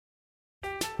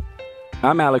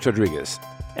I'm Alex Rodriguez.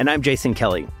 And I'm Jason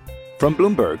Kelly. From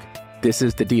Bloomberg, this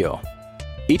is The Deal.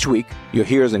 Each week, you'll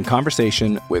hear us in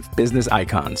conversation with business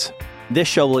icons. This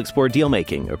show will explore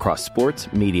deal-making across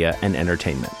sports, media, and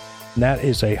entertainment. That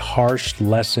is a harsh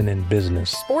lesson in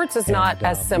business. Sports is not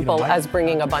as simple as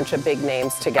bringing a bunch of big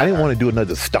names together. I didn't want to do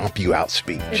another stomp you out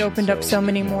speech. It opened up so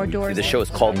many more doors. The show is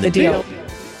called The Deal.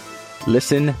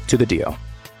 Listen to The Deal.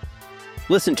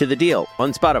 Listen to The Deal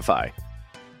on Spotify.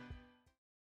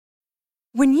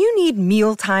 When you need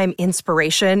mealtime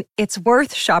inspiration, it's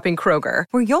worth shopping Kroger,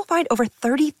 where you'll find over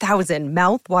 30,000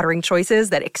 mouth-watering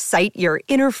choices that excite your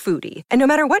inner foodie. And no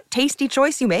matter what tasty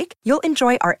choice you make, you'll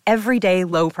enjoy our everyday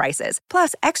low prices,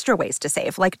 plus extra ways to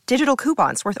save, like digital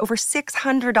coupons worth over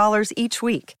 $600 each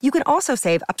week. You can also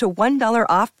save up to $1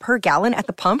 off per gallon at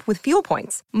the pump with fuel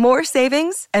points. More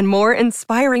savings and more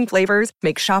inspiring flavors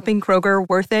make shopping Kroger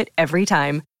worth it every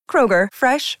time. Kroger,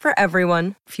 fresh for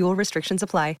everyone. Fuel restrictions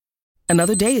apply.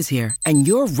 Another day is here, and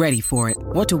you're ready for it.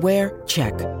 What to wear?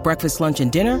 Check. Breakfast, lunch, and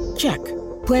dinner? Check.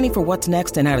 Planning for what's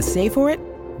next and how to save for it?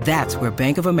 That's where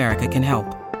Bank of America can help.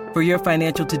 For your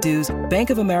financial to-dos, Bank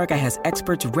of America has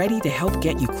experts ready to help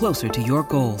get you closer to your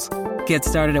goals. Get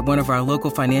started at one of our local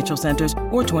financial centers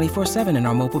or 24/7 in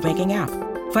our mobile banking app.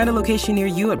 Find a location near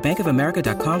you at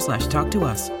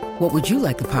bankofamerica.com/talktous. What would you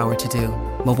like the power to do?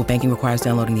 Mobile banking requires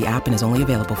downloading the app and is only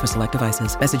available for select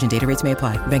devices. Message and data rates may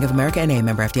apply. Bank of America N.A.,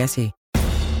 member FDIC.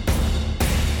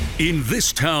 In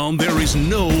this town, there is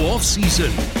no off-season.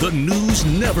 The news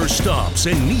never stops,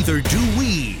 and neither do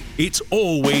we. It's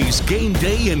always game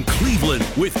day in Cleveland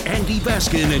with Andy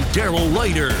Baskin and Daryl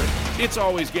Leiter. It's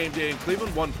always game day in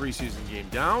Cleveland. One preseason game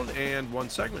down and one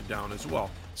segment down as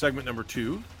well. Segment number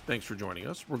 2. Thanks for joining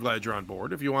us. We're glad you're on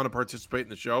board. If you want to participate in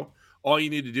the show, all you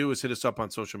need to do is hit us up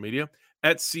on social media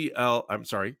at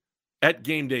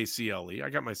Game Day CLE. I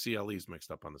got my CLEs mixed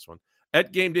up on this one.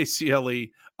 At Game Day CLE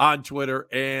on Twitter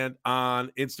and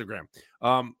on Instagram.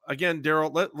 Again,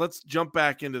 Daryl, let's jump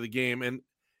back into the game. And,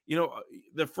 you know,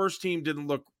 the first team didn't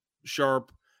look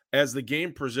sharp as the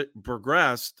game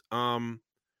progressed.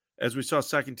 As we saw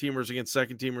second teamers against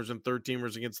second teamers and third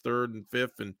teamers against third and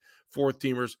fifth and fourth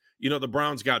teamers, you know, the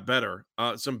Browns got better.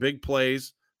 Some big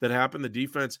plays that happened. The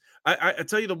defense, I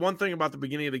tell you, the one thing about the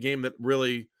beginning of the game that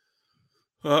really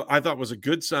I thought was a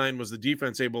good sign was the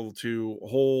defense able to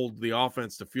hold the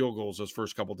offense to field goals those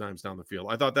first couple times down the field.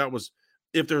 I thought that was,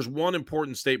 if there's one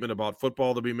important statement about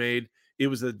football to be made, it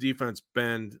was the defense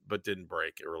bend but didn't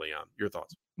break early on. Your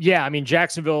thoughts? Yeah, I mean,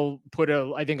 Jacksonville put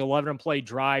I think 11-play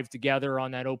drive together on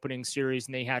that opening series,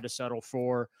 and they had to settle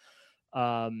for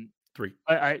 3.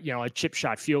 A chip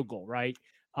shot field goal, right?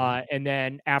 And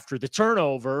then after the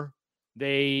turnover,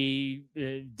 they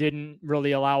didn't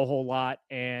really allow a whole lot,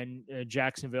 and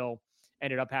Jacksonville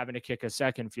ended up having to kick a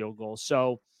second field goal.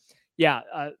 So, yeah,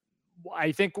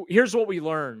 I think here's what we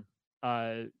learned,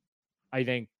 I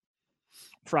think,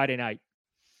 Friday night.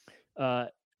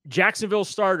 Jacksonville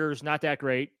starters, not that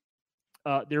great.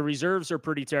 Their reserves are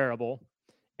pretty terrible,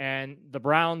 and the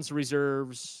Browns'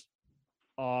 reserves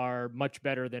are much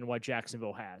better than what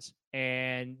Jacksonville has,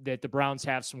 and that the Browns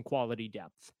have some quality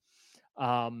depth.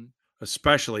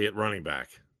 Especially at running back.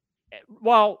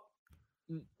 Well,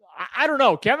 I don't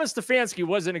know. Kevin Stefanski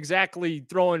wasn't exactly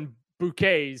throwing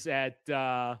bouquets at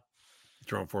Jerome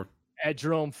Ford. At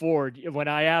Jerome Ford when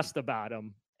I asked about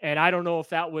him. And I don't know if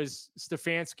that was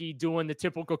Stefanski doing the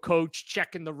typical coach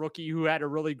checking the rookie who had a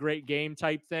really great game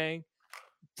type thing.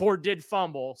 Ford did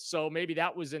fumble, so maybe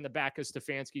that was in the back of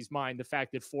Stefanski's mind, the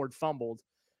fact that Ford fumbled.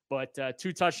 But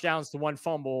 2 touchdowns to 1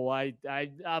 fumble,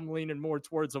 I'm leaning more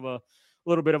towards a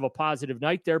little bit of a positive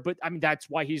night there. But, I mean, that's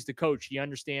why he's the coach. He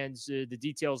understands the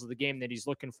details of the game that he's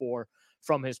looking for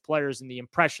from his players. And the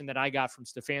impression that I got from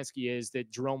Stefanski is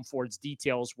that Jerome Ford's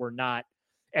details were not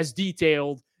as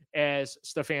detailed as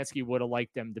Stefanski would have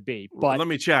liked them to be. But let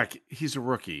me check. He's a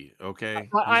rookie, okay?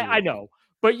 I know.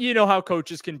 But you know how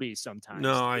coaches can be sometimes.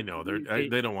 No, I know.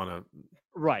 They don't want to.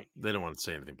 Right. They don't want to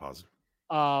say anything positive.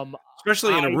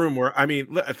 Especially in a room where, I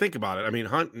mean, think about it. I mean,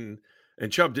 Hunt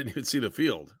and Chubb didn't even see the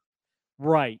field.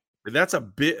 Right.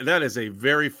 That is a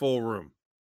very full room.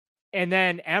 And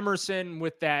then Emerson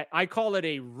with that, I call it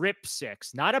a rip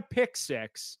 6, not a pick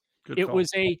 6. It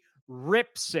was a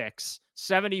rip 6,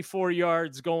 74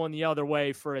 yards going the other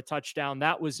way for a touchdown.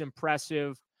 That was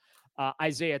impressive.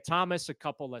 Isaiah Thomas, a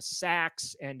couple of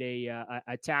sacks and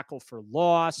a tackle for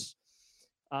loss.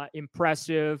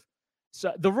 Impressive.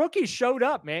 So the rookies showed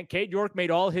up, man. Cade York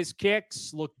made all his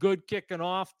kicks, looked good kicking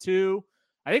off too.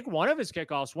 I think one of his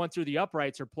kickoffs went through the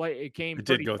uprights or it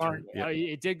did go through. Yeah.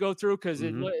 It did go through because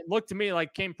it looked to me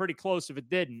like came pretty close if it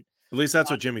didn't. At least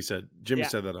that's what Jimmy said. Jimmy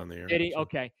said that on the air. Did he?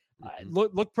 Okay.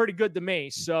 Looked pretty good to me.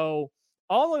 So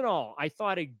all in all, I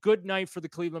thought a good night for the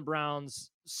Cleveland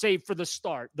Browns, save for the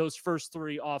start, those first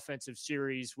 3 offensive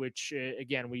series, which,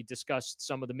 again, we discussed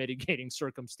some of the mitigating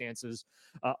circumstances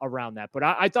around that. But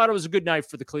I thought it was a good night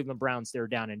for the Cleveland Browns there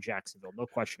down in Jacksonville. No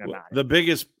question about it.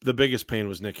 The biggest pain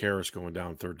was Nick Harris going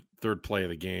down third play of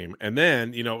the game. And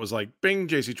then, it was like, bing,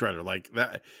 JC Tretter. Like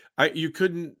that. You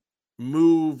couldn't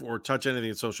move or touch anything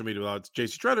in social media without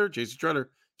JC Tretter, JC Tretter,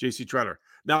 JC Tretter.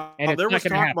 Now, there was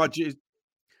talk about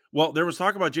there was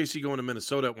talk about JC going to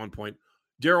Minnesota at one point.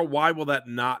 Daryl, why will that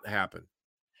not happen?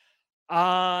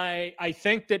 I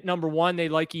think that, number one, they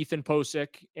like Ethan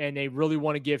Posick, and they really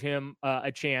want to give him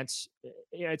a chance.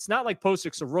 It's not like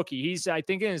Posick's a rookie. He's, I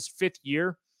think, in his 5th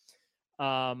year.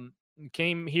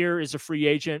 Came here as a free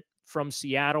agent from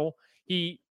Seattle.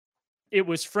 It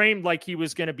was framed like he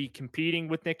was going to be competing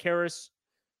with Nick Harris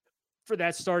for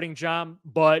that starting job,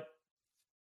 but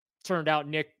turned out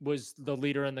Nick was the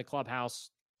leader in the clubhouse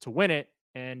to win it.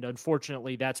 And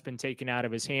unfortunately, that's been taken out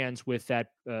of his hands with that,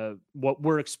 what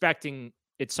we're expecting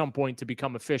at some point to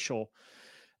become official,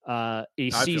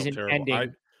 season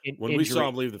ending. When we saw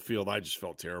him leave the field, I just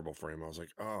felt terrible for him. I was like,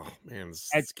 oh, man,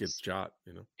 this kid's shot,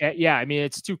 Yeah, I mean,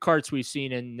 it's 2 carts we've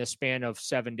seen in the span of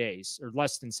 7 days, or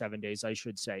less than 7 days, I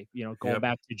should say. Going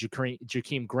back to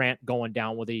Jakeem Grant going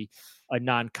down with a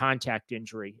non-contact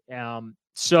injury.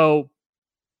 So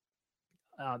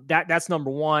that's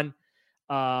number one.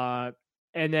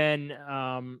 And then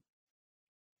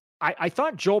I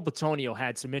thought Joel Bitonio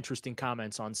had some interesting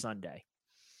comments on Sunday.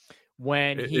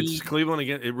 When it's Cleveland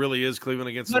again, it really is Cleveland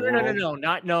against the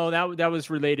world. That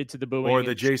was related to the booing or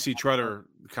the JC Tretter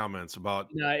comments about.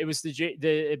 No, it was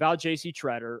about JC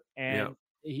Tretter, and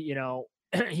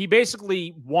he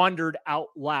basically wondered out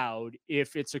loud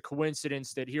if it's a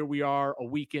coincidence that here we are a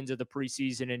week into the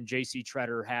preseason and JC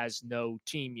Tretter has no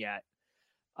team yet.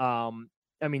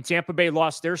 I mean, Tampa Bay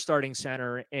lost their starting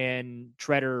center, and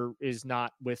Tretter is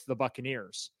not with the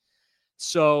Buccaneers.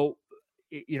 So,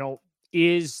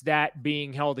 is that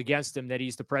being held against him that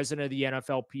he's the president of the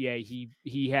NFLPA?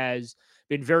 He has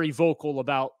been very vocal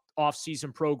about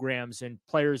off-season programs and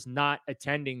players not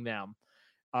attending them.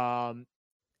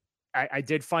 I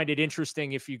did find it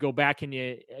interesting if you go back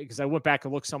because I went back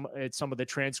and looked at some of the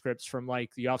transcripts from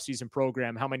like the off-season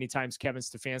program, how many times Kevin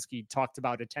Stefanski talked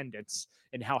about attendance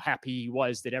and how happy he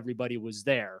was that everybody was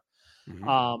there.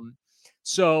 Mm-hmm.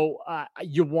 So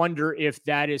you wonder if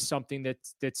that is something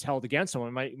that's held against him.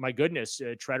 And my goodness,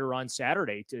 Tretter on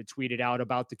Saturday tweeted out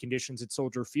about the conditions at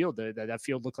Soldier Field. That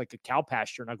field looked like a cow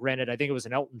pasture. Now, granted, I think it was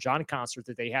an Elton John concert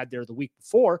that they had there the week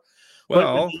before.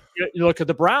 Well, but you look at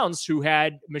the Browns, who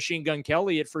had Machine Gun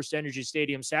Kelly at First Energy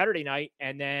Stadium Saturday night,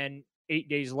 and then 8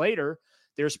 days later,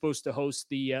 they're supposed to host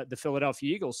the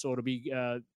Philadelphia Eagles. So it'll be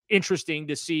interesting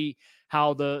to see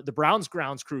how the Browns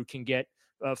grounds crew can get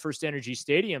First Energy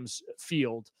Stadium's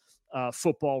field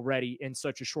football ready in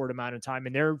such a short amount of time.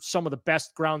 And they're some of the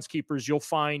best groundskeepers you'll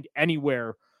find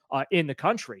anywhere in the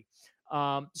country.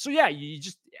 So yeah,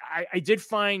 I did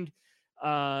find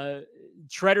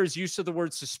Tretter's use of the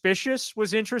word suspicious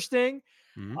was interesting.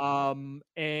 Mm-hmm.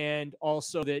 And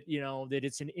also that,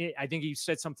 that I think he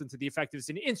said something to the effect of it's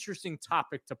an interesting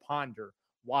topic to ponder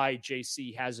why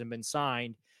JC hasn't been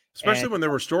signed. Especially when there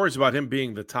were stories about him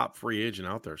being the top free agent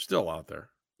still out there.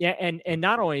 Yeah, and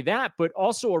not only that, but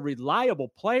also a reliable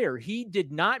player. He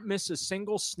did not miss a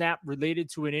single snap related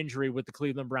to an injury with the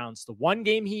Cleveland Browns. The one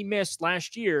game he missed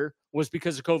last year was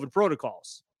because of COVID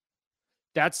protocols.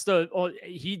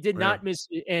 He did not miss.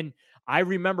 And I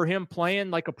remember him playing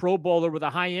like a Pro Bowler with a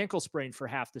high ankle sprain for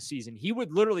half the season. He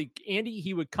would literally,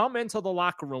 he would come into the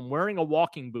locker room wearing a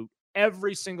walking boot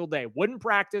every single day. Wouldn't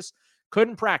practice,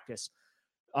 couldn't practice.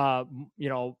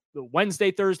 Wednesday,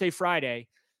 Thursday, Friday.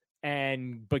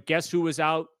 But guess who was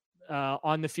out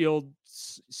on the field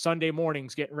Sunday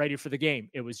mornings getting ready for the game?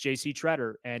 It was JC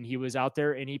Tretter, and he was out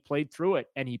there and he played through it,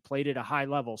 and he played at a high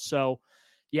level. So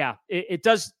yeah, it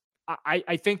does.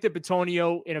 I think that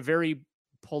Bitonio, in a very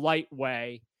polite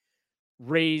way,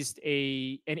 raised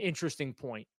an interesting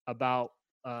point about,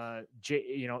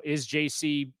 is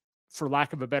JC, for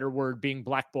lack of a better word, being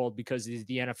blackballed because he's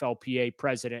the NFLPA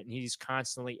president and he's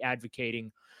constantly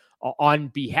advocating on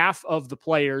behalf of the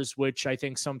players, which I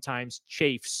think sometimes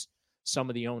chafes some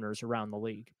of the owners around the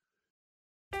league.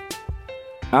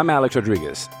 I'm Alex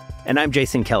Rodriguez. And I'm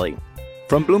Jason Kelly.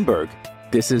 From Bloomberg,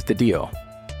 this is The Deal.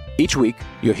 Each week,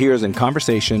 you'll hear us in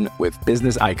conversation with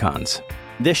business icons.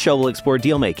 This show will explore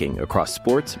deal-making across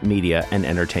sports, media, and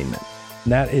entertainment.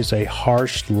 That is a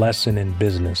harsh lesson in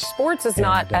business. Sports is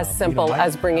not as simple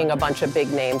as bringing a bunch of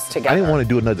big names together. I didn't want to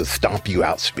do another stomp you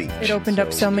out speech. It opened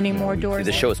up so many more doors.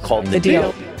 The show is called The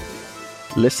Deal.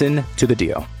 Listen to the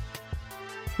Deal.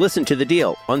 Listen to the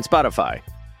Deal on Spotify.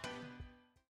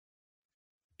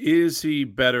 Is he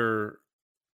better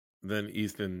than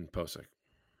Ethan Posick?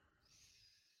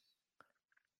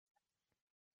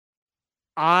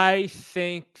 I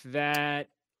think that.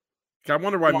 I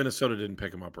wonder why Minnesota didn't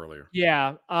pick him up earlier.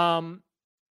 Yeah. I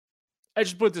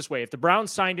just put it this way. If the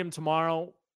Browns signed him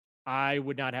tomorrow, I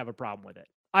would not have a problem with it.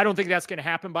 I don't think that's going to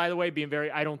happen, by the way,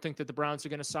 I don't think that the Browns are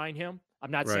going to sign him. I'm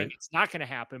not saying it's not going to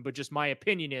happen, but just my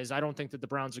opinion is I don't think that the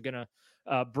Browns are going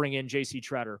to bring in JC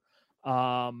Tretter.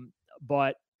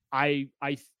 But I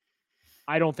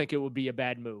don't think it would be a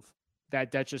bad move.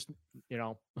 That's just,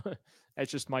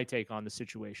 that's just my take on the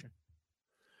situation.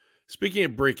 Speaking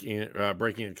of breaking in,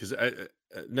 because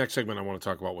next segment I want to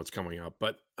talk about what's coming up.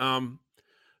 But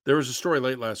there was a story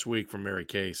late last week from Mary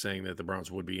Kay saying that the Browns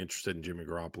would be interested in Jimmy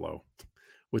Garoppolo,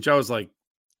 which I was like,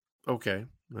 okay,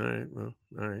 all right, well,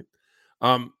 all right.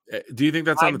 Do you think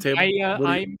that's on the table?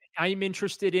 I'm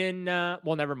interested in.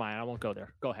 Well, never mind. I won't go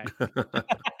there. Go ahead.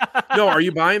 No, are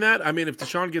you buying that? I mean, if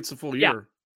Deshaun gets the full year,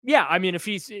 yeah. I mean, if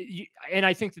he's, and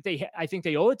I think that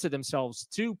they owe it to themselves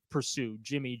to pursue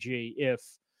Jimmy G if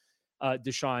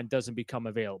Deshaun doesn't become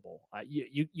available.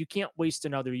 You can't waste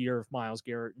another year of Myles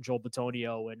Garrett and Joel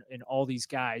Bitonio and all these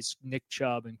guys, Nick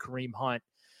Chubb and Kareem Hunt.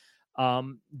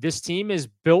 This team is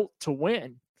built to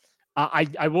win.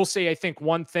 I will say, I think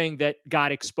one thing that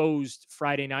got exposed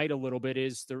Friday night a little bit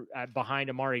is behind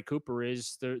Amari Cooper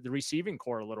is the receiving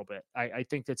core a little bit. I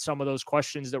think that some of those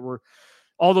questions that were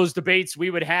all those debates we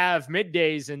would have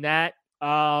middays and that,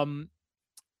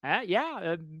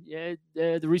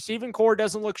 the receiving core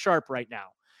doesn't look sharp right now.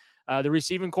 The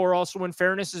receiving core also, in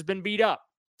fairness, has been beat up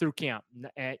through camp.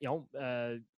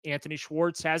 Anthony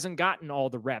Schwartz hasn't gotten all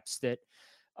the reps that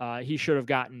he should have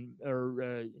gotten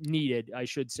or needed, I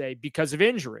should say, because of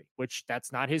injury, which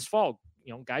that's not his fault.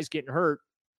 Guys getting hurt,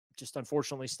 just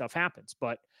unfortunately stuff happens.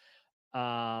 But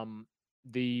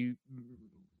the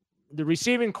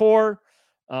receiving core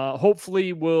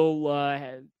hopefully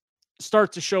will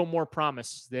start to show more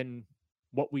promise than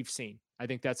what we've seen. I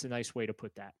think that's a nice way to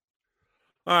put that.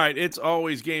 All right. It's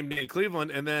always game day in Cleveland.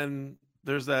 And then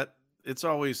there's that. It's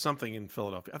always something in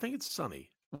Philadelphia. I think it's sunny.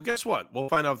 Well, guess what? We'll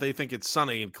find out if they think it's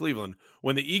sunny in Cleveland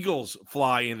when the Eagles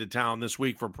fly into town this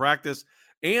week for practice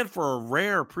and for a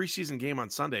rare preseason game on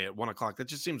Sunday at 1:00. That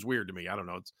just seems weird to me. I don't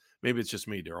know. Maybe it's just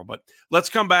me, Daryl. But let's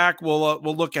come back. We'll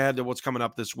look ahead to what's coming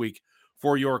up this week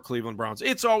for your Cleveland Browns.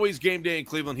 It's always game day in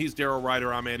Cleveland. He's Daryl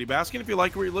Ryder. I'm Andy Baskin. If you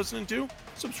like what you're listening to,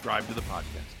 subscribe to the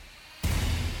podcast.